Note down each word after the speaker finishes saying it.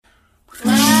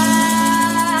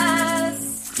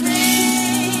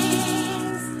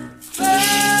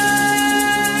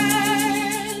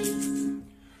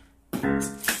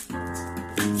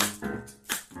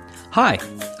Hi,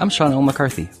 I'm Sean L.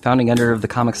 McCarthy, founding editor of The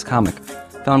Comics Comic,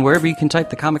 found wherever you can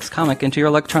type The Comics Comic into your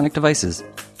electronic devices.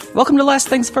 Welcome to Last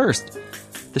Things First,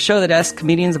 the show that asks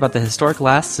comedians about the historic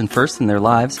lasts and firsts in their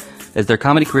lives as their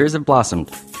comedy careers have blossomed,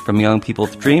 from young people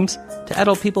with dreams to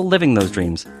adult people living those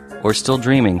dreams, or still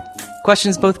dreaming.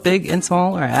 Questions both big and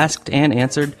small are asked and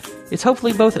answered. It's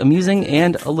hopefully both amusing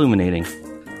and illuminating.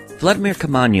 Vladimir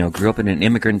Caamano grew up in an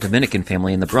immigrant Dominican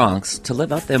family in the Bronx to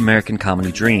live out the American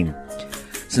comedy dream.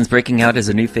 Since breaking out as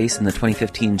a new face in the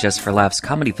 2015 Just for Laughs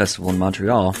Comedy Festival in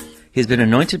Montreal, he has been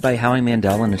anointed by Howie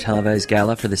Mandel in a televised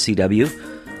gala for the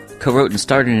CW, co-wrote and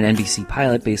starred in an NBC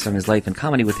pilot based on his life in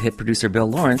comedy with hit producer Bill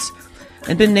Lawrence,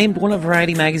 and been named one of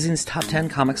Variety magazine's top 10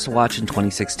 comics to watch in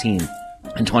 2016.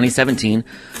 In 2017,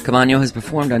 Caamano has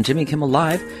performed on Jimmy Kimmel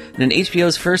Live and in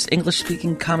HBO's first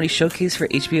English-speaking comedy showcase for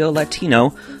HBO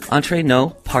Latino, Entre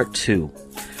Nos Part 2.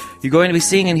 You're going to be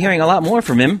seeing and hearing a lot more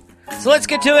from him, so let's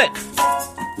get to it!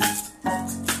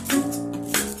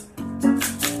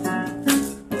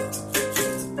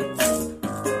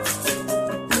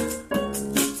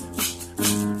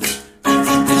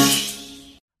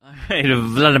 All right,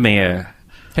 Vladimir.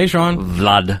 Hey, Sean.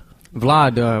 Vlad,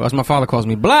 as my father calls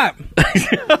me, Blap!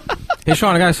 Hey,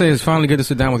 Sean, I gotta say, it's finally good to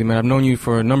sit down with you, man. I've known you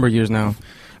for a number of years now.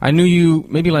 I knew you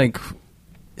maybe like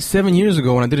 7 years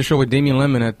ago when I did a show with Damian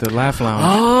Lemon at the Laugh Lounge.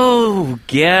 Oh,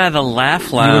 yeah, the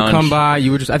Laugh Lounge. You would come by,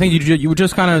 I think you would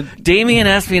just kind of... Damien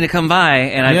asked me to come by,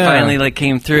 and I finally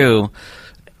came through.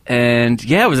 And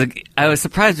yeah, I was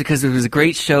surprised because it was a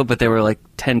great show, but there were like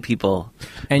 10 people.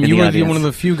 And you were one of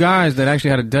the few guys that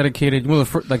actually had a dedicated. I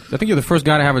think you're the first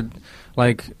guy to have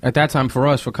at that time for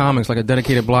us for comics, like a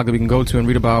dedicated blog that we can go to and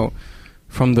read about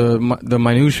from the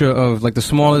minutia of like the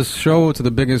smallest show to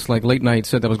the biggest like late night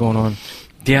set that was going on.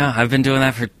 Yeah, I've been doing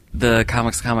that for the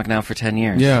Comics Comic now for 10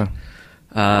 years. Yeah.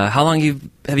 How long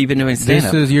have you been doing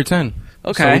stand-up? This is year 10.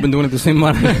 Okay. So we've been doing it the same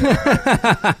amount.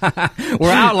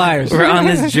 We're outliers. We're on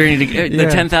this journey to the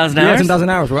 10,000 hours? Yeah, 10,000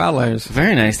 hours. We're outliers.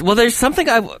 Very nice. Well, there's something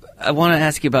I want to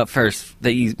ask you about first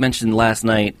that you mentioned last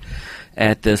night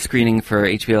at the screening for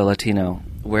HBO Latino,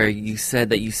 where you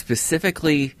said that you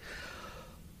specifically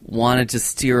wanted to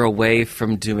steer away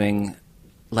from doing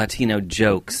Latino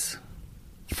jokes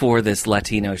for this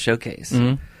Latino showcase.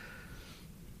 Mm-hmm.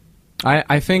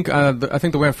 I think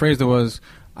the way I phrased it was,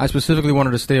 I specifically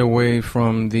wanted to stay away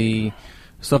from the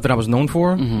stuff that I was known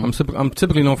for. Mm-hmm. I'm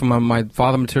typically known for my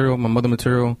father material, my mother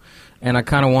material, and I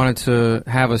kind of wanted to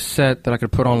have a set that I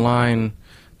could put online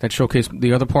that showcased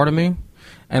the other part of me.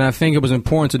 And I think it was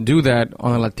important to do that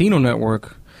on a Latino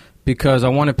network because I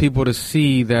wanted people to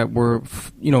see that we're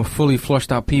fully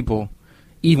flushed out people,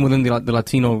 even within the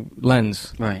Latino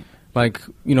lens. Right. Like,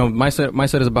 my set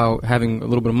is about having a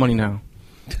little bit of money now.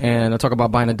 And I talk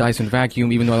about buying a Dyson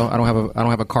vacuum, even though I don't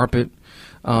have a carpet.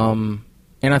 And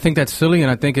I think that's silly, and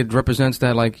I think it represents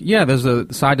that, there's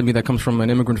a side to me that comes from an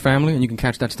immigrant family, and you can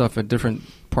catch that stuff at different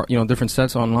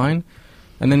sets online.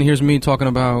 And then here's me talking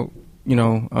about,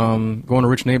 going to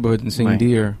rich neighborhoods and seeing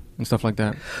deer and stuff like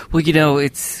that. Well,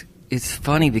 it's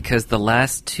funny because the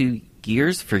last 2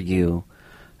 years for you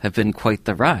have been quite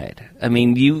the ride. I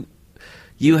mean,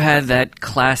 you had that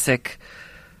classic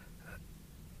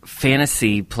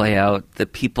fantasy play out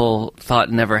that people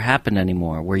thought never happened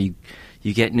anymore, where you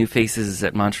get new faces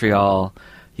at Montreal,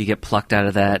 you get plucked out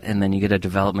of that, and then you get a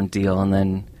development deal, and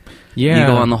then you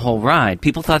go on the whole ride.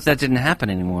 People thought that didn't happen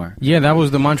anymore. Yeah, that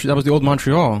was the old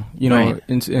Montreal. Right.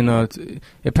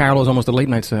 It parallels almost a late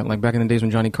night set. Like back in the days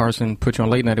when Johnny Carson put you on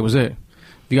late night, it was it.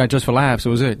 If you got Just for Laughs, it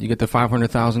was it. You get the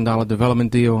 $500,000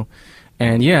 development deal,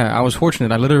 and yeah, I was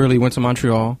fortunate. I literally went to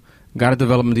Montreal, got a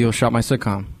development deal, shot my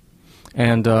sitcom.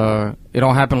 And it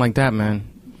all happened like that, man.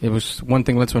 It was one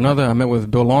thing led to another. I met with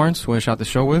Bill Lawrence, who I shot the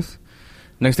show with.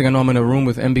 Next thing I know, I'm in a room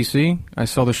with NBC. I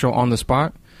saw the show on the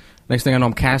spot. Next thing I know,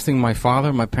 I'm casting my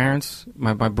father, my parents,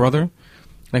 my brother.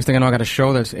 Next thing I know, I got a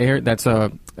show that's aired, that's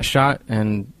a shot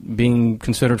and being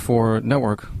considered for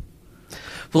network.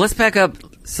 Well, let's back up.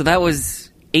 So that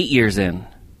was 8 years in.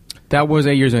 That was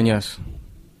 8 years in, yes.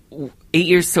 8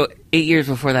 years. So 8 years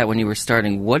before that, when you were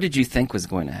starting, what did you think was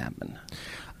going to happen?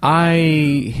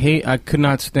 I could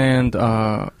not stand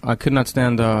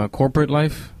corporate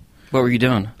life. What were you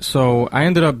doing? So I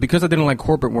ended up, because I didn't like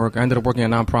corporate work, I ended up working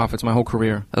at nonprofits my whole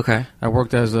career. Okay. I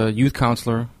worked as a youth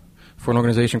counselor for an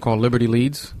organization called Liberty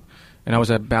Leads, and I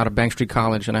was at Bank Street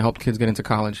College, and I helped kids get into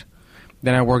college.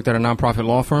 Then I worked at a nonprofit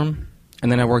law firm,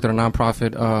 and then I worked at a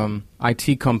nonprofit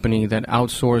IT company that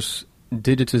outsourced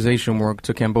digitization work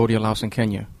to Cambodia, Laos, and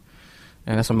Kenya.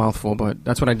 And that's a mouthful, but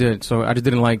that's what I did. So I just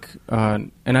didn't like,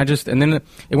 and then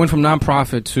it went from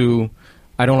nonprofit to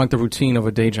I don't like the routine of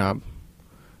a day job.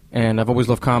 And I've always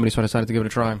loved comedy, so I decided to give it a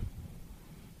try.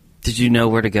 Did you know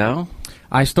where to go?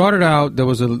 I started out, there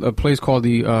was a place called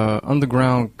the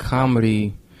Underground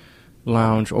Comedy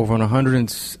Lounge over on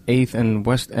 108th and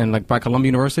West End, like by Columbia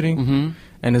University. Mm-hmm.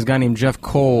 And this guy named Jeff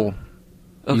Cole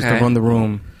used to run the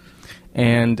room.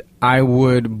 And I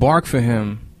would bark for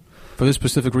him for this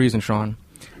specific reason, Sean.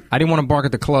 I didn't want to bark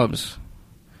at the clubs.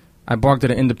 I barked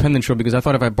at an independent show because I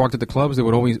thought if I barked at the clubs, they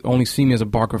would always only see me as a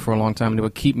barker for a long time and they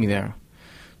would keep me there.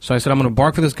 So I said, I'm going to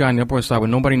bark for this guy in the Upper West Side where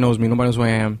nobody knows me, nobody knows who I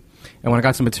am. And when I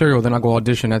got some material, then I'll go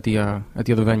audition at the other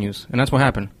venues. And that's what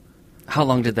happened. How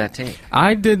long did that take?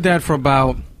 I did it for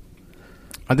about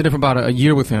a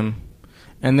year with him.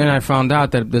 And then I found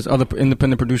out that there's other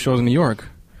independent produced shows in New York.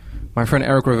 My friend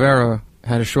Eric Rivera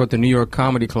had a show at the New York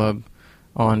Comedy Club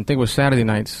on, I think it was Saturday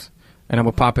nights. And I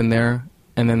would pop in there.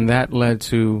 And then that led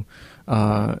to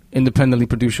independently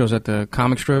produced shows at the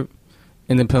Comic Strip,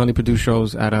 independently produced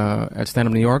shows at Stand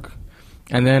Up New York.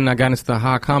 And then I got into the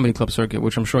Ha Comedy Club circuit,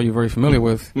 which I'm sure you're very familiar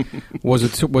with. It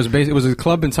was a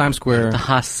club in Times Square. The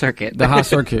Ha circuit. The Ha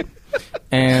circuit.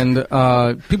 And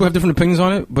people have different opinions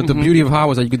on it, but the beauty of Ha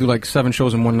was that you could do like 7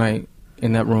 shows in one night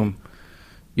in that room.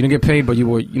 You didn't get paid, but you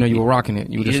were rocking it.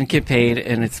 You didn't get paid,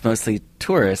 and it's mostly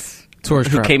tourists who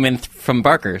trap. came in from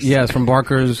Barkers. Yes, from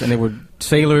Barkers, and they were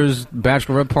sailors,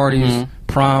 bachelorette parties,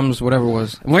 proms, whatever it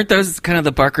was. Weren't those kind of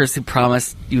the Barkers who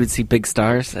promised you would see big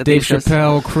stars at Dave these shows?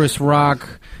 Chappelle, Chris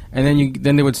Rock, and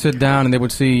then they would sit down and they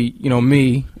would see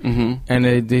me, and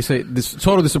they say this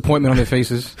total disappointment on their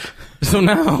faces. So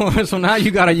now you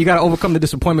gotta overcome the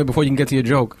disappointment before you can get to your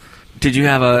joke. Did you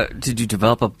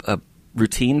develop a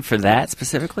routine for that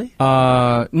specifically?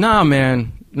 Nah,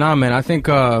 man. I think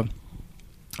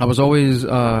I was always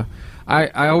I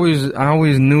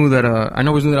always knew that I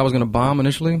was gonna bomb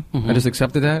initially. I just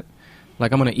accepted that.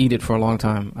 Like I'm gonna eat it for a long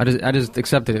time. I just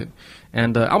accepted it,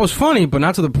 and I was funny, but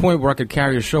not to the point where I could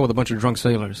carry a show with a bunch of drunk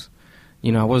sailors.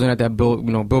 I wasn't at that Bill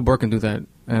Burr can do that,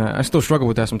 and I still struggle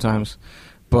with that sometimes.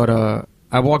 But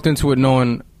I walked into it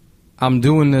knowing I'm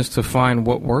doing this to find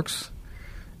what works,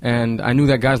 and I knew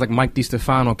that guys like Mike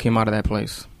DiStefano came out of that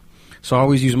place. So I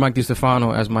always use Mike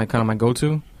DiStefano as my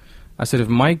go-to. I said, if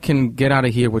Mike can get out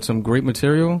of here with some great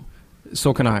material,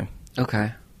 so can I.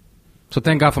 Okay. So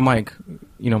thank God for Mike.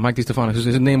 Mike DiStefano.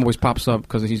 His name always pops up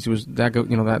because he was that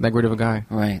great of a guy.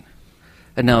 Right.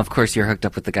 And now, of course, you're hooked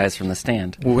up with the guys from the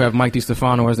Stand. Who have Mike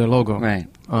DiStefano as their logo. Right.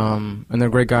 And they're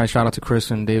great guys. Shout out to Chris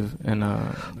and Dave. And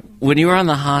when you were on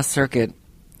the Ha circuit,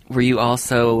 were you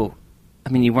also... I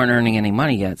mean, you weren't earning any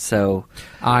money yet, so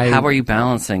how were you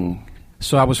balancing...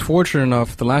 So I was fortunate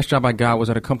enough, the last job I got was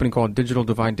at a company called Digital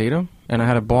Divide Data, and I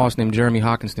had a boss named Jeremy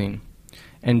Hockenstein.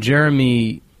 And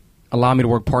Jeremy allowed me to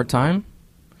work part-time,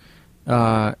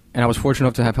 and I was fortunate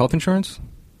enough to have health insurance.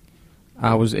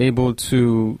 I was able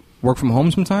to work from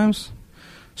home sometimes.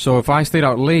 So if I stayed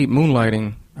out late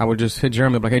moonlighting, I would just hit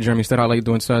Jeremy, like, hey, Jeremy, stayed out late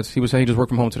doing sets. He would say, hey, just work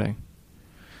from home today.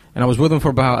 And I was with him for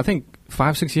about, I think,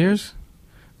 5-6 years,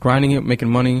 grinding it, making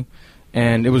money.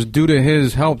 And it was due to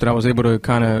his help that I was able to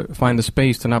kind of find the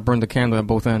space to not burn the candle at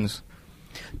both ends.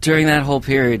 During that whole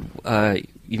period,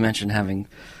 you mentioned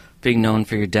being known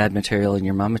for your dad material and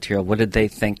your mom material. What did they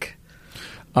think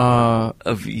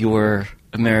of your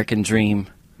American dream?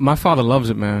 My father loves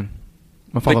it, man.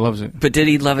 My father loves it. But did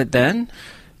he love it then?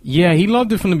 Yeah, he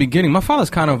loved it from the beginning. My father's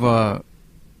kind of,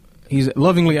 he's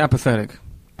lovingly apathetic.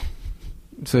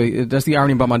 So that's the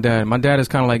irony about my dad. My dad is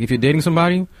kind of like, if you're dating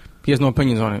somebody, he has no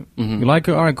opinions on it. You like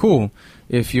her? All right, cool.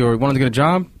 If you're wanting to get a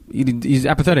job, he's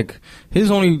apathetic.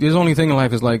 His only thing in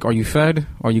life is like, are you fed?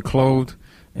 Are you clothed?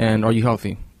 And are you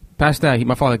healthy? Past that,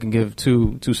 my father can give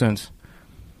two cents.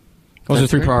 Those are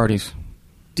 3 priorities.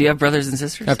 Do you have brothers and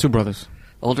sisters? I have 2 brothers.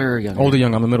 Older or younger? Older,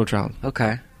 young. I'm the middle child.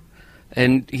 Okay.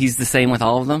 And he's the same with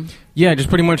all of them? Yeah, just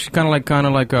pretty much kind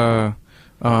of like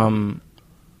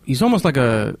he's almost like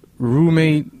a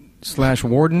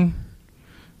roommate/warden.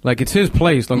 Like, it's his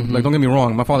place. Like, don't get me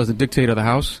wrong. My father's the dictator of the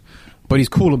house, but he's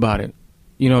cool about it.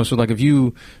 So like if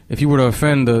you were to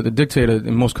offend the dictator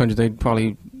in most countries, they'd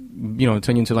probably,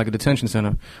 turn you into like a detention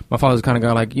center. My father's the kind of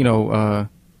guy like,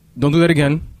 don't do that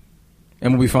again,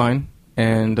 and we'll be fine,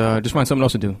 and just find something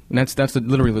else to do. And that's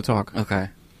literally the talk. Okay.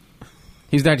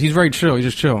 He's very chill. He's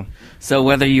just chill. So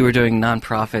whether you were doing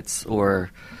nonprofits or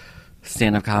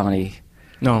stand-up comedy,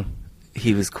 no,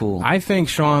 he was cool. I think,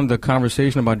 Sean, the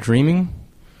conversation about dreaming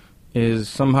is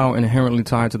somehow inherently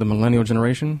tied to the millennial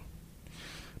generation.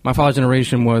 My father's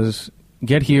generation was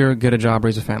get here, get a job,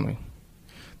 raise a family.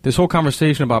 This whole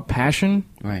conversation about passion,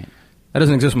 right? That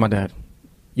doesn't exist with my dad.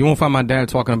 You won't find my dad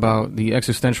talking about the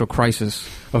existential crisis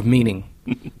of meaning.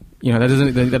 That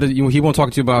doesn't. He won't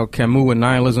talk to you about Camus and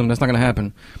nihilism. That's not going to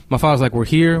happen. My father's like, we're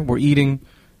here, we're eating.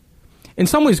 In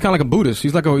some ways, he's kind of like a Buddhist.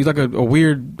 He's like a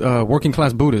weird working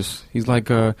class Buddhist. He's like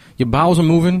your bowels are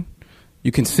moving,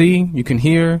 you can see, you can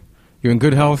hear, you're in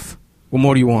good health. What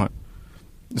more do you want?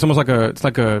 It's almost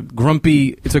like a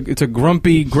grumpy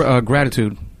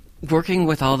gratitude. Working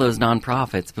with all those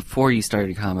nonprofits before you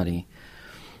started comedy,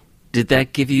 did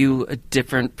that give you a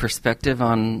different perspective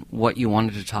on what you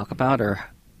wanted to talk about, or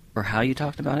how you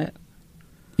talked about it?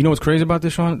 You know what's crazy about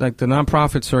this, Sean? Like the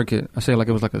nonprofit circuit, I say like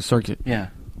it was like a circuit. Yeah.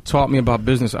 Taught me about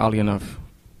business, oddly enough.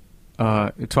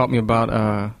 It taught me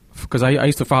about because I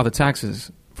used to file the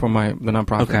taxes for the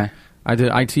nonprofit. Okay. I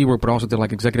did IT work, but also did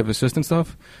like executive assistant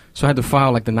stuff. So I had to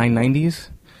file like the 990s,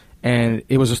 and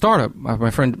it was a startup. My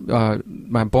friend,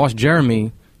 my boss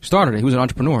Jeremy, started it. He was an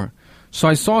entrepreneur. So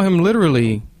I saw him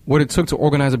literally what it took to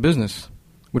organize a business,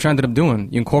 which I ended up doing.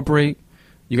 You incorporate,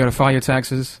 you got to file your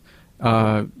taxes,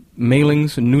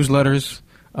 mailings, newsletters.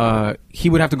 He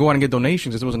would have to go out and get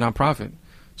donations as it was a nonprofit.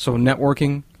 So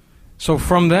networking. So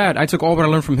from that, I took all what I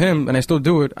learned from him, and I still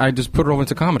do it. I just put it over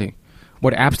into comedy.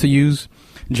 What apps to use.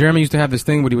 Jeremy used to have this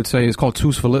thing what he would say is called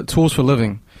tools for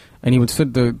living, and he would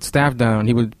sit the staff down.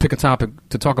 He would pick a topic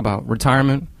to talk about: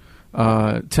 retirement,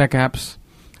 tech apps,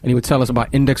 and he would tell us about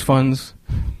index funds.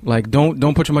 Like don't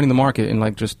put your money in the market, and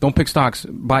like just don't pick stocks,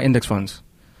 buy index funds,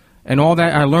 and all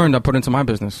that I learned I put into my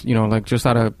business. You know, like just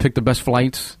how to pick the best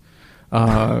flights.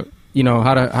 You know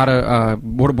what are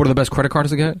the best credit cards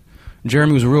to get.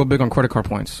 Jeremy was real big on credit card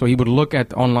points. So he would look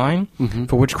at online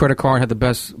for which credit card had the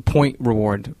best point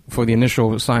reward for the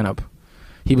initial sign-up.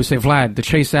 He would say, Vlad, the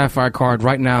Chase Sapphire card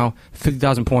right now,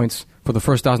 50,000 points for the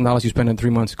first $1,000 you spend in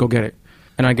 3 months. Go get it.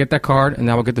 And I get that card,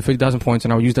 and I would get the 50,000 points,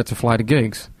 and I would use that to fly to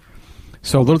gigs.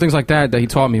 So little things like that he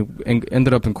taught me and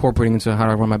ended up incorporating into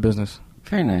how I run my business.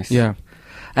 Very nice. Yeah.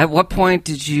 At what point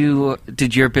did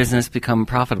your business become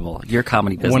profitable, your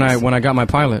comedy business? When I got my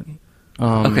pilot.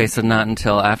 Okay, so not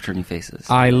until after New Faces.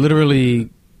 I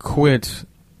literally quit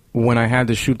when I had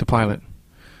to shoot the pilot.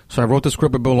 So I wrote the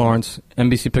script with Bill Lawrence.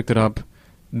 NBC picked it up.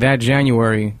 That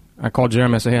January, I called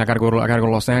Jeremy. I said, "Hey, I gotta go to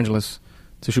Los Angeles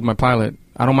to shoot my pilot.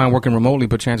 I don't mind working remotely,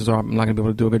 but chances are I'm not gonna be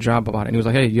able to do a good job about it." And he was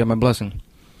like, "Hey, you have my blessing."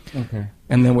 Okay.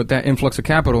 And then with that influx of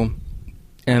capital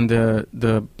and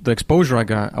the exposure I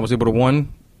got, I was able to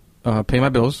one, pay my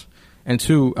bills, and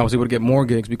two, I was able to get more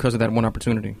gigs because of that one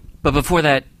opportunity. But before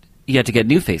that, you had to get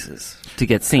New Faces to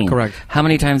get seen. Correct. How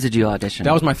many times did you audition?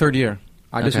 That was my third year.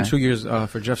 I auditioned 2 years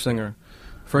for Jeff Singer.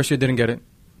 First year didn't get it.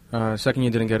 Second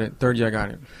year didn't get it. Third year I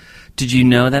got it. Did you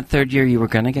know that third year you were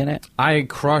going to get it? I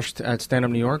crushed at Stand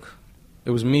Up New York. It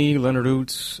was me, Leonard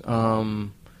Oots.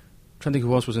 I'm trying to think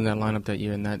who else was in that lineup that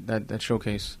year in that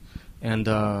showcase. And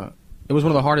it was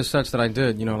one of the hardest sets that I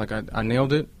did. You know, like I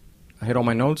nailed it. I hit all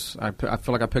my notes. I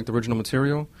feel like I picked original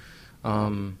material.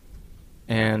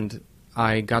 And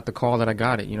I got the call that I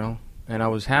got it, you know, and I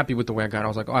was happy with the way I got it. I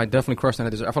was like, oh, I definitely crushed it. I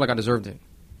felt like I deserved it.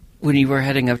 When you were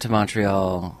heading up to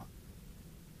Montreal,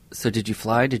 so did you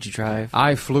fly? Did you drive?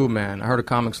 I flew, man. I heard of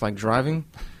comics like driving.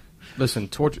 Listen,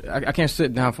 I can't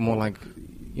sit down for more like,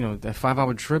 you know, that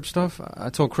 5-hour trip stuff. I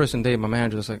told Chris and Dave, my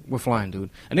manager, I was like, we're flying, dude.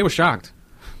 And they were shocked.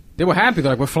 They were happy.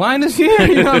 They're like, we're flying this year?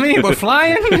 You know what I mean? We're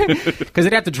flying? Because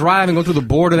they'd have to drive and go through the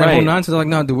border, that whole nonsense. They're like,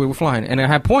 no, dude, we're flying. And I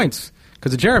had points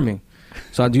because of Jeremy.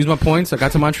 So I'd use my points. I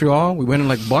got to Montreal. We went in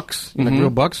like bucks, like real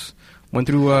bucks. Went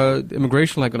through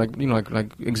immigration like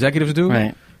executives do.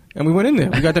 Right. And we went in there.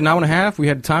 We got there an hour and a half. We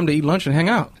had time to eat lunch and hang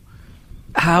out.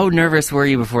 How nervous were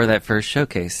you before that first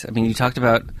showcase? I mean, you talked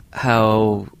about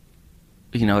how,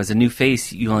 you know, as a new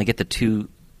face, you only get the two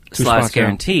slots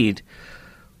guaranteed. Yeah.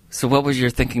 So what was your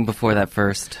thinking before that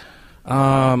first?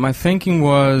 My thinking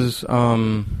was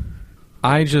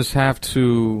I just have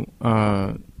to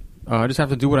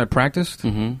do what I practiced.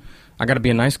 Mm-hmm. I got to be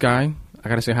a nice guy. I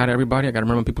got to say hi to everybody. I got to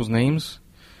remember people's names.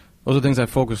 Those are things I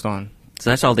focused on. So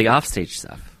that's all the offstage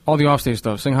stuff. All the offstage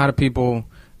stuff. Saying hi to people,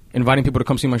 inviting people to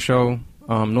come see my show,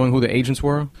 knowing who the agents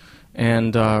were,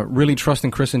 and really trusting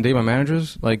Chris and Dave, my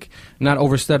managers, like not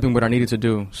overstepping what I needed to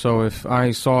do. So if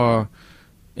I saw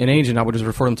an agent, I would just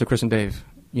refer them to Chris and Dave.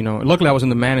 You know, luckily I was in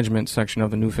the management section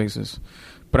of the New Faces.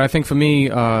 But I think for me,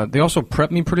 they also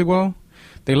prepped me pretty well.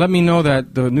 They let me know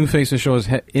that the New Faces show is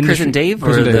industry. Chris and Dave?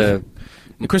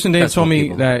 Chris and Dave told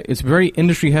me that it's very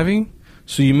industry heavy,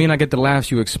 so you may not get the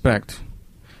laughs you expect.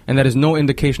 And that is no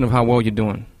indication of how well you're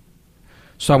doing.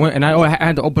 So I went, and I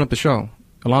had to open up the show.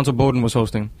 Alonzo Bowden was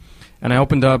hosting. And I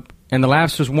opened up, and the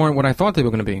laughs just weren't what I thought they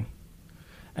were going to be.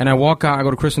 And I walk out, I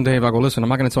go to Chris and Dave, I go, listen, I'm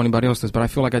not going to tell anybody else this, but I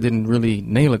feel like I didn't really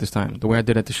nail it this time, the way I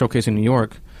did at the showcase in New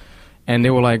York. And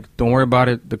they were like, don't worry about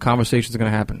it, the conversations are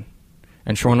going to happen.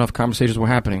 And sure enough, conversations were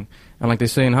happening. And like they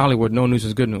say in Hollywood, no news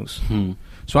is good news.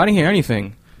 So I didn't hear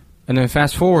anything. And then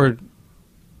fast forward,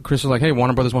 Chris is like, hey,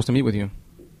 Warner Brothers wants to meet with you.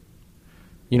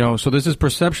 You know, so there's this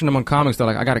perception among comics that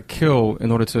like I got to kill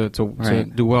in order to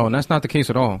do well, and that's not the case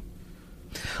at all.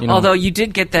 You know? Although you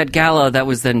did get that gala that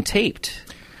was then taped.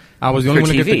 I was the only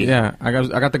one to get I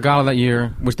got the gala that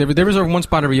year, which they reserved one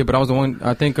spot every year, but I was the one.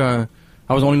 I think I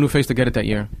was the only new face to get it that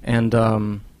year, and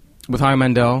with Howie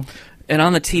Mandel. And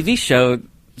on the TV show,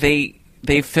 they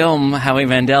film Howie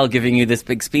Mandel giving you this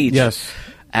big speech. Yes.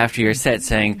 After your set,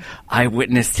 saying, "I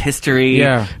witnessed history."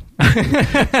 Yeah.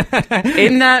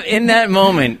 in that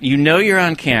moment, you know you're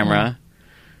on camera.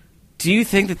 Do you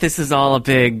think that this is all a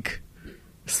big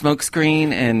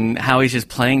smokescreen and Howie's just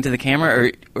playing to the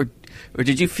camera, or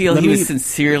did you feel he was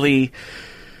sincerely?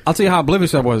 I'll tell you how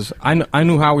oblivious I was. I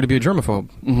knew Howie to be a germaphobe,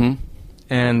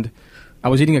 and I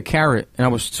was eating a carrot, and I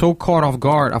was so caught off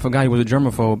guard, I forgot he was a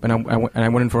germaphobe, and I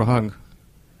went in for a hug,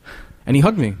 and he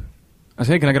hugged me. I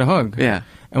said, "Hey, can I get a hug?" Yeah.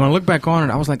 And when I look back on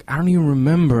it, I was like, I don't even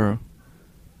remember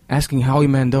asking Howie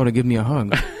Mandel to give me a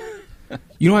hug.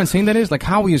 You know what insane that is? Like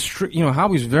Howie is,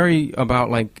 Howie's very about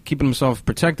like keeping himself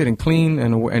protected and clean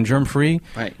and germ free.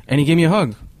 Right. And he gave me a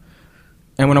hug.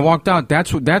 And when I walked out,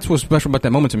 that's what's special about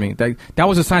that moment to me. That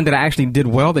was a sign that I actually did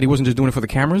well. That he wasn't just doing it for the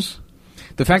cameras.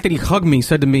 The fact that he hugged me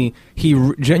said to me he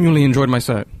genuinely enjoyed my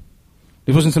set.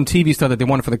 It wasn't some TV stuff that they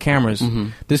wanted for the cameras.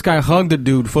 This guy hugged a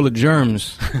dude full of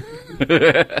germs,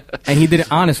 and he did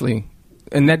it honestly.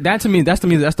 And that's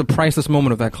the priceless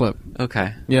moment of that clip.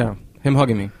 Okay. Yeah, him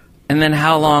hugging me. And then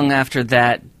how long after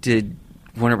that did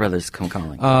Warner Brothers come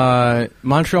calling?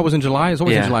 Montreal was in July. It's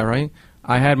always in July, right?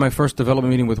 I had my first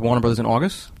development meeting with Warner Brothers in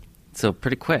August. So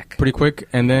pretty quick. Pretty quick,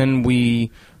 and then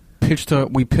we pitched to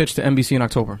NBC in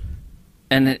October.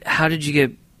 And how did you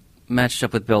get matched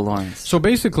up with Bill Lawrence? So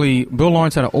basically, Bill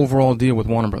Lawrence had an overall deal with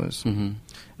Warner Brothers. And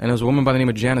there was a woman by the name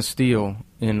of Jana Steele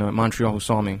in Montreal who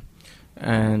saw me.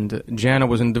 And Jana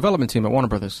was in the development team at Warner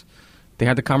Brothers. They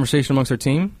had the conversation amongst their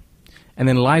team. And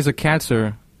then Liza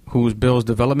Katzer, who's Bill's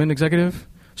development executive,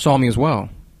 saw me as well.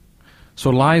 So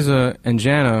Liza and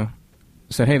Jana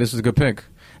said, hey, this is a good pick.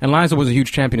 And Liza was a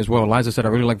huge champion as well. Liza said, I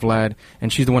really like Vlad,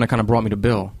 and she's the one that kind of brought me to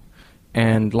Bill.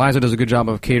 And Liza does a good job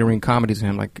of catering comedy to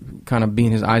him, like kind of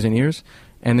being his eyes and ears.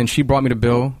 And then she brought me to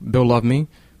Bill. Bill loved me.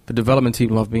 The development team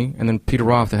loved me. And then Peter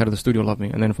Roth, the head of the studio, loved me.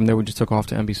 And then from there, we just took off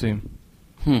to NBC.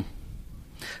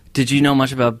 Did you know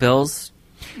much about Bill's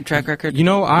track record? You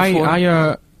know,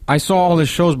 I saw all his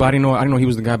shows, but I didn't know he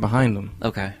was the guy behind them.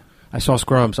 Okay. I saw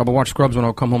Scrubs. I would watch Scrubs when I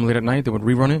would come home late at night. They would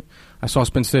rerun it. I saw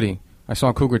Spin City. I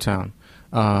saw Cougar Town.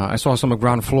 I saw some of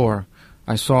Ground Floor.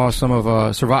 I saw some of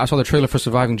I saw the trailer for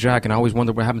Surviving Jack, and I always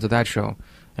wondered what happened to that show.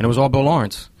 And it was all Bill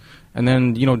Lawrence. And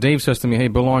then, you know, Dave says to me, hey,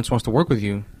 Bill Lawrence wants to work with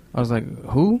you. I was like,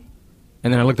 who?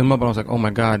 And then I looked him up, and I was like, oh,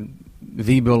 my God,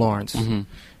 the Bill Lawrence.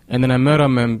 And then I met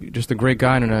him, and just a great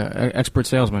guy and an expert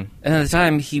salesman. And at the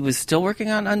time, he was still working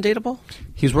on Undateable?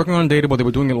 He was working on Undateable. They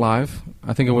were doing it live.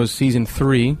 I think it was season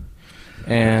 3.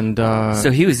 And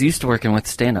so he was used to working with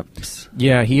stand-ups.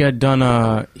 Yeah, he had done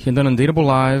Undateable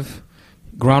live.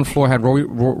 Ground Floor had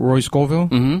Roy Scoville.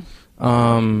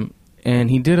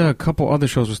 And he did a couple other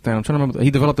shows with stand-ups. I'm trying to remember.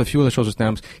 He developed a few other shows with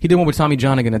stand-ups. He did one with Tommy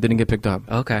Johnigan that didn't get picked up.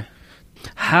 Okay.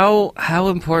 How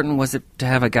important was it to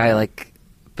have a guy like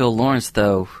Bill Lawrence,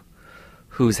 though,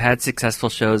 who's had successful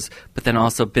shows, but then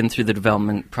also been through the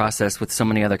development process with so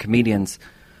many other comedians,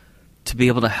 to be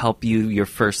able to help you your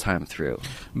first time through?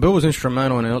 Bill was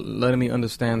instrumental in letting me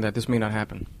understand that this may not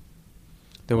happen.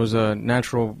 There was a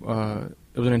natural,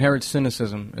 it was an inherent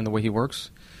cynicism in the way he works.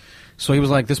 So he was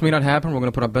like, this may not happen. We're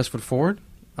going to put our best foot forward.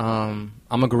 I'm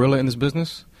a gorilla in this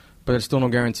business, but it's still no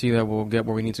guarantee that we'll get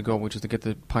where we need to go, which is to get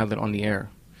the pilot on the air.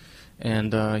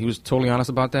 And he was totally honest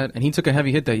about that. And he took a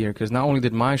heavy hit that year because not only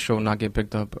did my show not get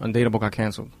picked up, Undateable got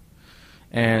canceled.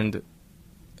 And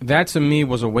that to me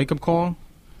was a wake-up call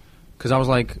because I was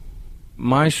like,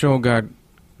 my show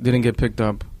didn't get picked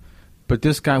up, but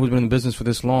this guy who's been in the business for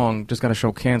this long just got a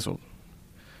show canceled.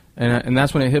 And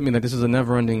that's when it hit me that this is a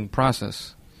never-ending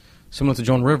process. Similar to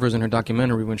Joan Rivers in her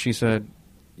documentary when she said,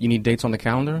 you need dates on the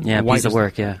calendar. Yeah, piece of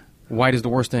work, yeah. White is the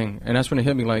worst thing. And that's when it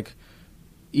hit me like,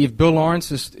 if Bill Lawrence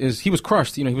he was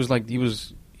crushed, you know,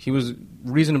 he was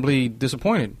reasonably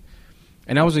disappointed.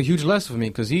 And that was a huge lesson for me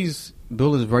because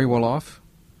Bill is very well off.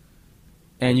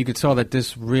 And you could tell that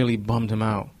this really bummed him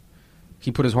out.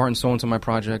 He put his heart and soul into my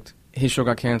project. His show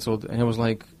got canceled. And it was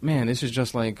like, man, this is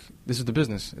the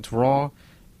business. It's raw.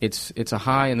 It's a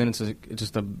high, and then it's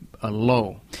just a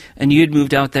low. And you had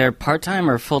moved out there part-time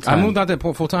or full-time? I moved out there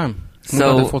full-time.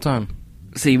 So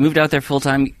you moved out there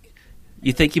full-time.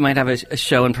 You think you might have a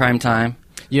show in prime time.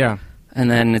 Yeah.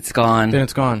 And then it's gone. Then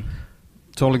it's gone.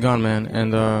 Totally gone, man.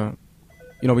 And,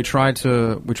 you know, we tried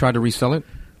to resell it.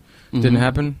 Didn't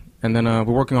happen. and then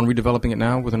we're working on redeveloping it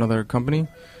now with another company.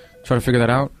 Try to figure that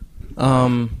out.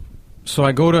 So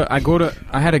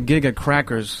I had a gig at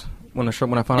Crackers when I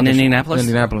found out in Indianapolis. In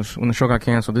Indianapolis, when the show got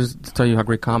canceled. This is to tell you how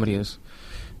great comedy is.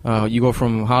 You go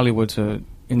from Hollywood to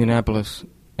Indianapolis,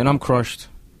 and I'm crushed.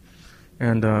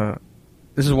 And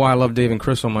this is why I love Dave and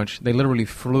Chris so much. They literally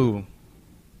flew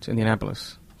to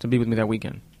Indianapolis to be with me that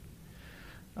weekend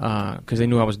because they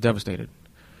knew I was devastated.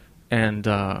 And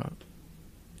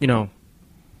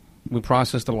we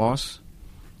processed the loss,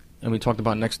 and we talked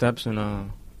about next steps.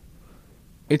 And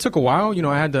it took a while.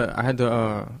 I had to.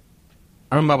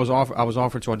 I remember I was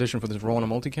offered to audition for this role in a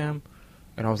multicam,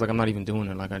 and I was like, I'm not even doing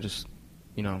it. Like I just,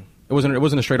 it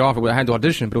wasn't a straight offer. I had to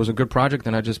audition, but it was a good project,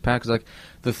 and I just packed. Cause like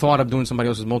the thought of doing somebody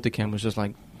else's multicam was just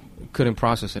like couldn't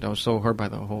process it. I was so hurt by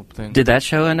the whole thing. Did that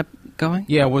show end up going?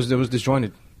 Yeah, it was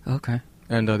disjointed. Okay.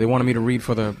 And they wanted me to read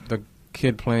for the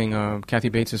kid playing Kathy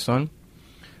Bates' son.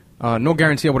 No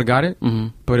guarantee I would have got it,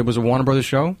 but it was a Warner Brothers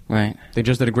show. Right. They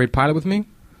just did a great pilot with me.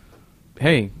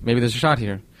 Hey, maybe there's a shot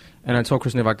here. And I told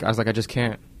Chris Niv, I was like, I just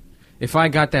can't. If I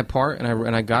got that part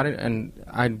and I got it, and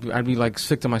I'd be like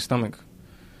sick to my stomach.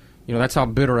 That's how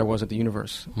bitter I was at the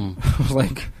universe. I was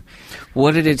like,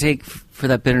 what did it take for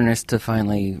that bitterness to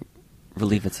finally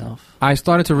relieve itself? I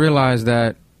started to realize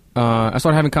that I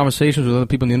started having conversations with other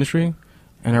people in the industry,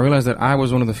 and I realized that I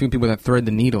was one of the few people that thread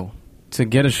the needle. To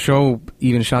get a show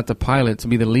even shot to pilot, to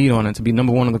be the lead on it, to be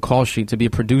number one on the call sheet, to be a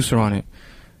producer on it,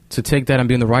 to take that and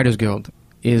be in the Writers Guild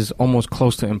is almost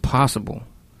close to impossible.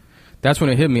 That's when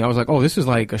it hit me. I was like, oh, this is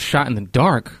like a shot in the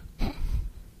dark.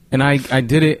 And I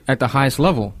did it at the highest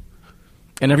level.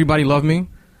 And everybody loved me.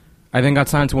 I then got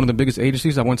signed to one of the biggest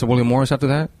agencies. I went to William Morris after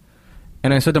that.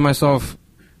 And I said to myself,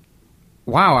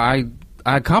 wow, I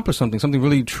accomplished something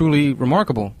really, truly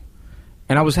remarkable.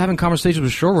 And I was having conversations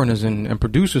with showrunners and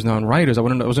producers now and writers. I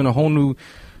was in a whole new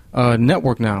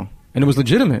network now. And it was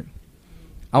legitimate.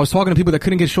 I was talking to people that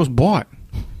couldn't get shows bought.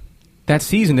 That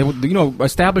season, they would,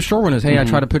 established showrunners. Hey, I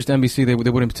tried to pitch to NBC, they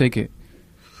wouldn't take it.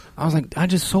 I was like, I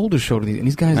just sold a show to these, and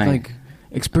these guys, like,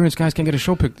 experienced guys can't get a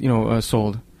show picked,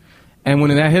 sold. And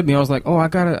when that hit me, I was like, oh, I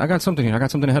got something here. I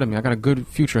got something ahead of me. I got a good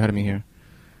future ahead of me here.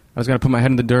 I just got to put my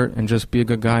head in the dirt and just be a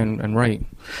good guy and write.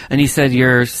 And you said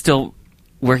you're still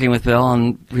working with Bill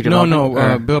on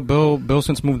redevelopment? No. Bill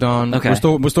since moved on. Okay.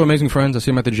 We're still amazing friends. I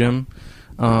see him at the gym.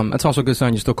 That's also a good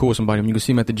sign you're still cool with somebody. I mean, you can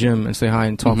see him at the gym and say hi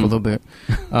and talk for a little bit.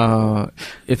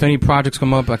 If any projects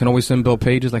come up, I can always send Bill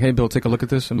pages like, hey, Bill, take a look at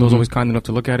this. And Bill's always kind enough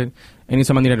to look at it.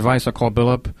 Anytime I need advice, I call Bill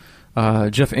up.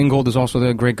 Jeff Ingold is also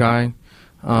there, great guy.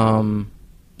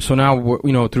 So now,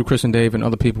 through Chris and Dave and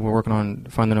other people, we're working on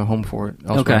finding a home for it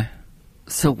elsewhere. Okay.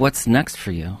 So what's next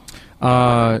for you?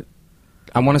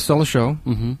 I want to sell a show.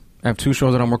 I have 2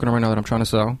 shows that I'm working on right now that I'm trying to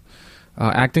sell.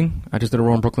 Acting. I just did a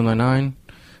role in Brooklyn Nine-Nine.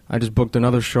 I just booked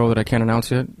another show that I can't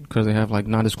announce yet because they have like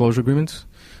non-disclosure agreements.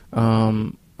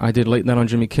 I did Late Night on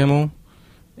Jimmy Kimmel,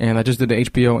 and I just did the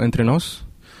HBO Entre Nos.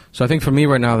 So I think for me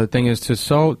right now, the thing is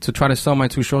to try to sell my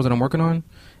 2 shows that I'm working on,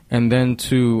 and then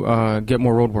to get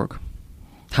more road work.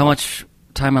 How much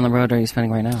time on the road are you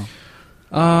spending right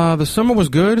now? The summer was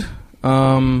good.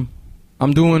 I'm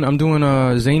doing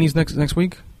Zanies next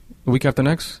week, the week after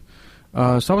next.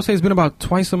 So I would say it's been about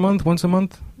once a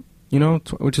month,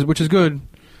 which is good.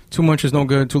 Too much is no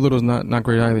good. Too little is not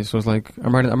great either. So it's like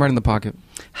I'm right in the pocket.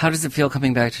 How does it feel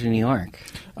coming back to New York?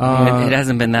 It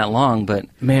hasn't been that long, but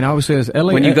man, I always say this.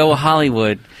 LA, when you go to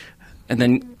Hollywood, and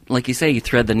then like you say, you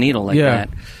thread the needle like that.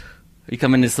 You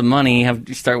come into some money,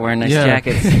 you start wearing nice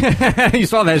jackets. You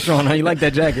saw that, Sean. Huh? You like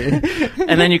that jacket.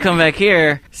 And then you come back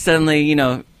here. Suddenly,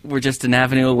 we're just an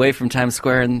avenue away from Times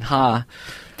Square and Ha,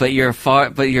 but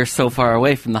you're so far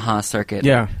away from the Ha circuit.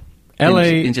 Yeah. LA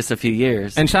in just a few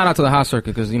years. And shout out to the Ha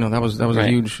circuit because that was a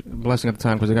huge blessing at the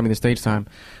time because they got me the stage time.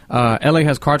 LA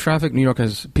has car traffic, New York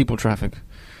has people traffic,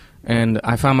 and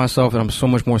I found myself that I'm so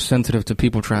much more sensitive to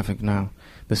people traffic now.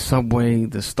 The subway,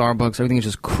 the Starbucks, everything is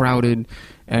just crowded,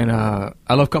 and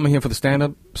I love coming here for the stand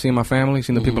up, seeing my family,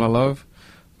 seeing the people I love.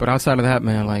 But outside of that,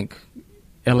 man, like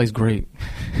LA's great.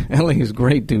 LA is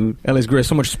great, dude. LA's great.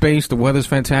 So much space. The weather's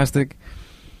fantastic.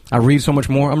 I read so much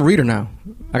more. I'm a reader now.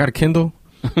 I got a Kindle.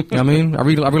 You know what I mean? I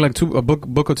read like a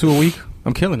book or 2 a week.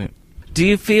 I'm killing it. Do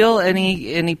you feel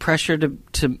any pressure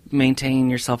to maintain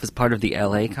yourself as part of the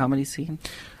LA comedy scene?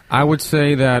 I would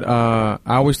say that I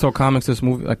always tell comics this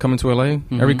movie, like coming to LA.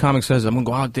 Every comic says, I'm going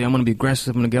to go out there, I'm going to be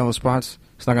aggressive, I'm going to get all the spots.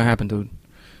 It's not going to happen, dude.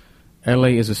 LA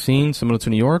is a scene similar to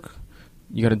New York.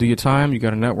 You got to do your time, you got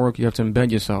to network, you have to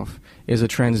embed yourself. It's a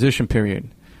transition period.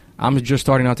 I'm just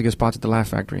starting out to get spots at the Laugh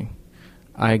Factory.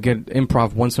 I get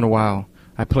improv once in a while.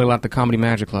 I play a lot at the Comedy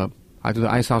Magic Club. I do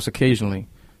the Ice House occasionally.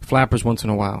 Flappers once in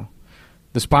a while.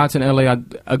 The spots in LA,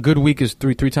 a good week is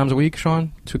three times a week,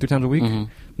 Sean? 2-3 times a week? Mm-hmm.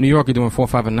 New York, you're doing 4 or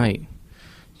 5 a night.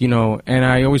 You know, and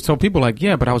I always tell people, like,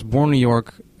 yeah, but I was born in New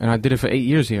York, and I did it for 8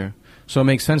 years here. So it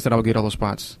makes sense that I would get all those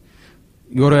spots.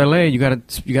 You go to LA, you gotta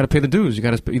pay the dues. You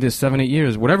gotta either 7-8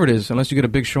 years, whatever it is, unless you get a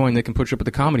big showing, they can put you up at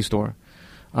the Comedy Store.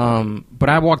 But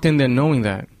I walked in there knowing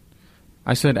that.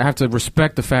 I said I have to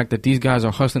respect the fact that these guys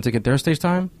are hustling to get their stage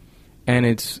time, and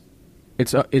it's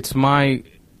a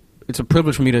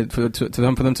privilege for me for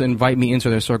them to invite me into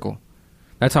their circle.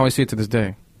 That's how I see it to this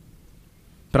day.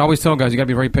 But I always tell guys, you got to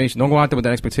be very patient. Don't go out there with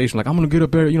that expectation, like, I'm going to get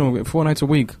up there, 4 nights a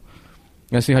week.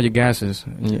 You got to see how your gas is,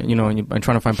 and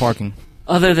trying to find parking.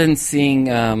 Other than seeing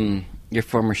your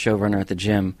former showrunner at the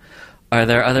gym, are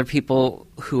there other people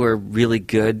who are really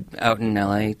good out in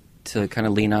L.A. to kind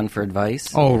of lean on for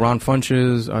advice? Oh, Ron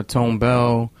Funches, Tone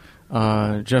Bell,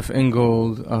 Jeff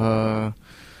Ingold,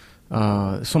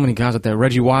 so many guys out there.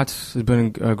 Reggie Watts has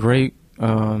been great.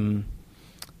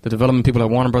 The development people at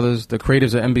Warner Brothers, the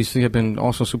creatives at NBC have been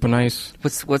also super nice.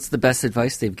 What's the best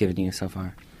advice they've given you so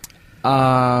far?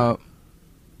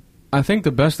 I think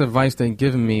the best advice they've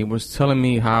given me was telling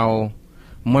me how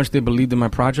much they believed in my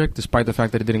project, despite the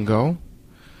fact that it didn't go.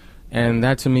 And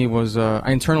that to me was, I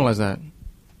internalized that.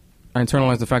 I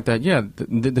internalized the fact that, yeah,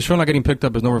 the show not getting picked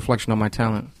up is no reflection of my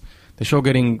talent. The show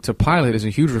getting to pilot is a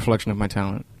huge reflection of my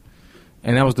talent.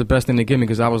 And that was the best thing they gave me,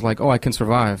 because I was like, oh, I can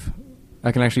survive.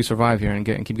 I can actually survive here and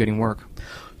keep getting work.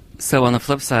 So on the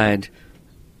flip side,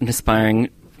 an aspiring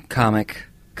comic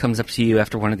comes up to you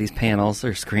after one of these panels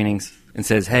or screenings and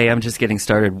says, hey, I'm just getting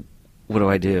started. What do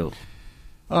I do?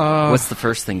 What's the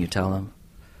first thing you tell them?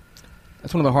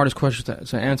 That's one of the hardest questions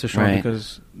to answer, Sean, right.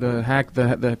 Because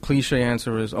the cliche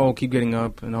answer is, oh, keep getting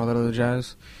up and all that other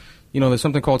jazz. There's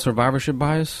something called survivorship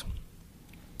bias.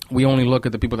 We only look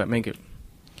at the people that make it.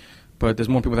 But there's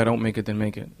more people that don't make it than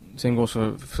make it. Same goes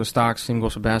for stocks, same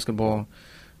goes for basketball.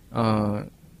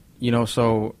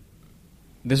 So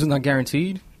this is not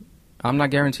guaranteed. I'm not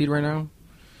guaranteed right now.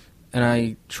 And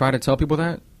I try to tell people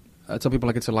that. I tell people,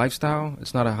 like, it's a lifestyle.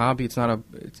 It's not a hobby. It's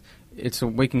a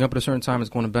waking up at a certain time. It's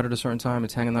going to bed at a certain time.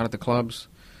 It's hanging out at the clubs.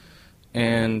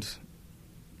 And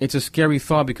it's a scary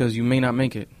thought, because you may not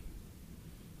make it.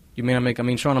 I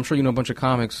mean, Sean, I'm sure you know a bunch of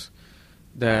comics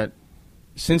that,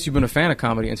 since you've been a fan of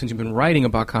comedy and since you've been writing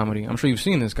about comedy, I'm sure you've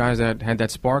seen this, guys that had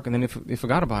that spark and then they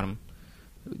forgot about him.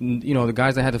 The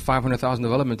guys that had the $500,000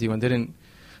 development deal and didn't.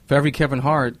 For every Kevin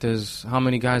Hart, there's how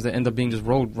many guys that end up being just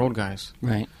road guys.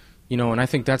 Right. And I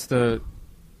think that's to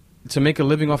make a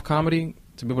living off comedy,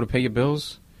 to be able to pay your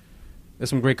bills. There's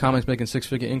some great comics making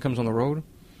 6-figure incomes on the road.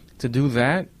 To do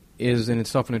that is in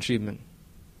itself an achievement.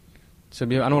 I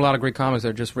know a lot of great comics that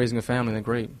are just raising a family and they're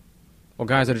great. Or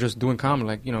guys that are just doing comedy,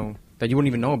 like, that you wouldn't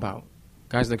even know about.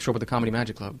 Guys that show up at the Comedy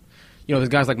Magic Club. There's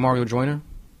guys like Mario Joyner.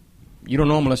 You don't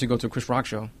know him unless you go to a Chris Rock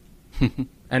show.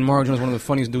 And Mario Joyner's one of the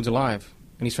funniest dudes alive.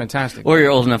 And he's fantastic. Or you're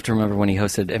old enough to remember when he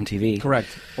hosted MTV. Correct.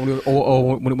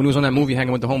 Or when he was on that movie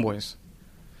Hanging with the Homeboys.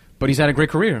 But he's had a great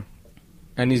career.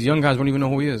 And these young guys won't even know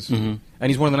who he is. Mm-hmm. And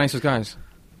he's one of the nicest guys.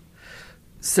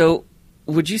 So,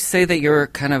 would you say that you're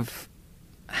kind of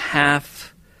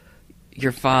half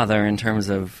your father in terms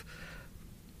of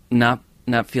not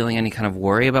feeling any kind of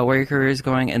worry about where your career is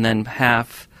going, and then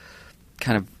half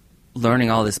kind of learning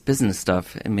all this business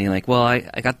stuff and being like, well, I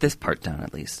got this part down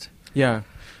at least? Yeah.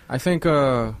 I think...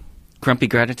 grumpy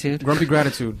gratitude? Grumpy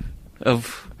gratitude.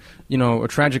 Of... a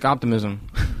tragic optimism.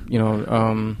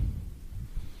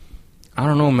 I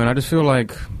don't know, man. I just feel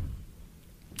like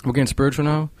we're getting spiritual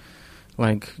now.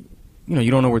 Like,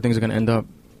 you don't know where things are going to end up.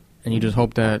 And you just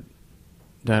hope that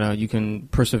you can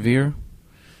persevere.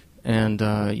 And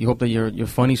you hope that your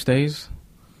funny stays.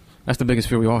 That's the biggest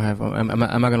fear we all have. Am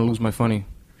I going to lose my funny?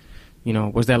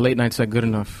 Was that late night set good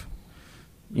enough?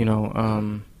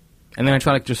 And then I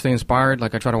try to just stay inspired.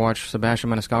 Like, I try to watch Sebastian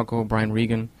Maniscalco, Brian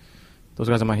Regan. Those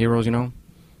guys are my heroes,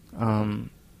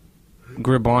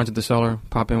 Greer Barnes at the Cellar.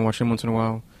 Pop in, watch him once in a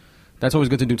while. That's always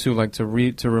good to do, too, like to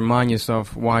remind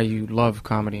yourself why you love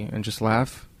comedy and just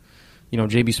laugh.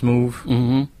 J.B. Smoove,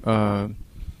 mm-hmm.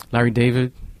 Larry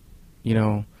David,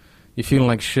 you're feeling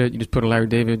like shit. You just put a Larry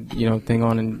David, thing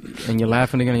on and you're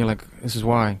laughing again and you're like, this is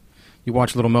why. You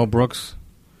watch Little Mel Brooks.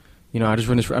 I just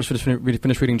finished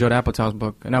reading Judd Apatow's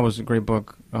book, and that was a great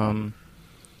book.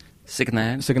 Sick in the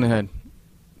Head? Sick in the Head.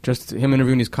 Just him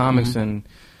interviewing these comics, mm-hmm. and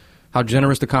how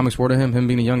generous the comics were to him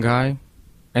being a young guy.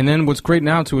 And then what's great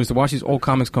now, too, is to watch these old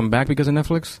comics come back because of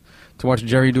Netflix, to watch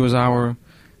Jerry do his hour,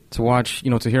 to watch,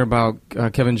 to hear about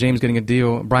Kevin James getting a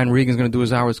deal. Brian Regan's going to do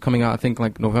his hour. It's coming out, I think,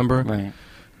 like November. Right.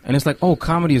 And it's like, oh,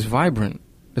 comedy is vibrant.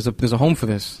 There's a home for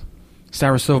this.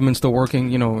 Sarah Silverman's still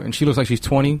working, and she looks like she's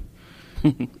 20.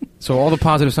 So all the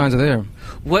positive signs are there.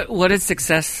 What does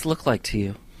success look like to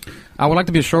you? I would like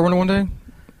to be a showrunner one day.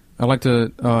 I'd like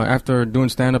to, after doing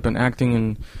stand-up and acting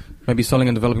and maybe selling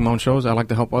and developing my own shows, I'd like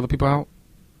to help other people out.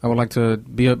 I would like to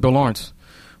be a Bill Lawrence,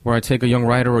 where I take a young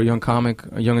writer or a young comic,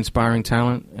 a young inspiring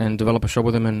talent, and develop a show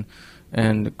with him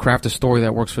and craft a story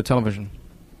that works for television.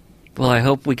 Well, I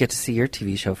hope we get to see your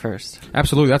TV show first.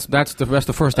 Absolutely, that's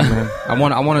the first thing, man. I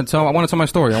want to tell my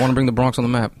story. I want to bring the Bronx on the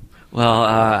map. Well,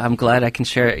 I'm glad I can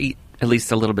share at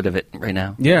least a little bit of it right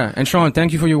now. Yeah, and Sean,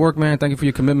 thank you for your work, man. Thank you for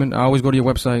your commitment. I always go to your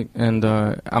website, and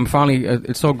I'm finally.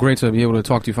 It's so great to be able to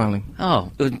talk to you finally.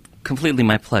 Oh, it was completely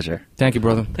my pleasure. Thank you,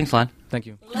 brother. Thanks, Lon. Thank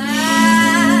you.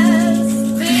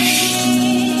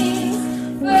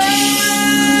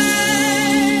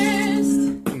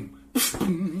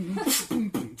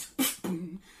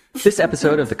 This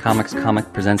episode of the Comics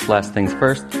Comic Presents Last Things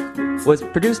First was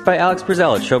produced by Alex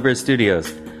Brazell at Showbiz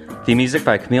Studios. Theme music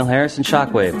by Camille Harris and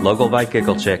Shockwave, logo by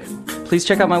Giggle Chick. Please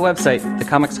check out my website,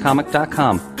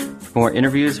 thecomicscomic.com, for more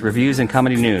interviews, reviews, and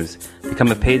comedy news.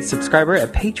 Become a paid subscriber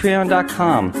at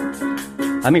patreon.com.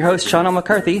 I'm your host, Sean L.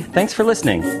 McCarthy. Thanks for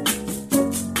listening.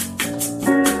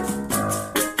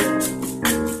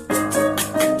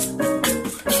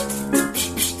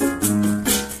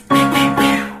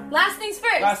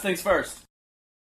 Last things first.